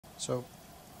So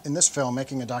in this film,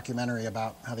 making a documentary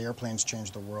about how the airplanes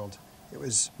changed the world, it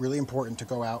was really important to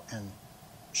go out and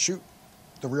shoot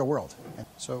the real world. And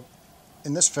so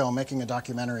in this film, making a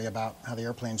documentary about how the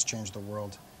airplanes changed the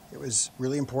world, it was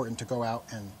really important to go out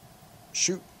and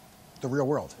shoot the real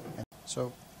world. And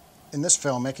so in this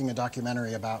film, making a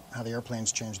documentary about how the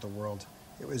airplanes changed the world,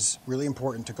 it was really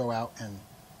important to go out and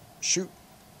shoot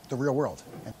the real world.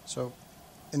 And so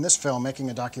in this film, making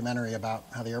a documentary about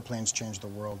how the airplanes changed the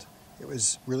world, it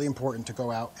was really important to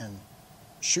go out and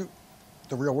shoot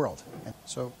the real world. And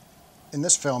so in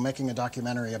this film, making a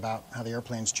documentary about how the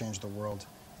airplanes changed the world,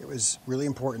 it was really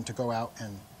important to go out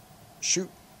and shoot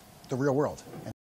the real world. And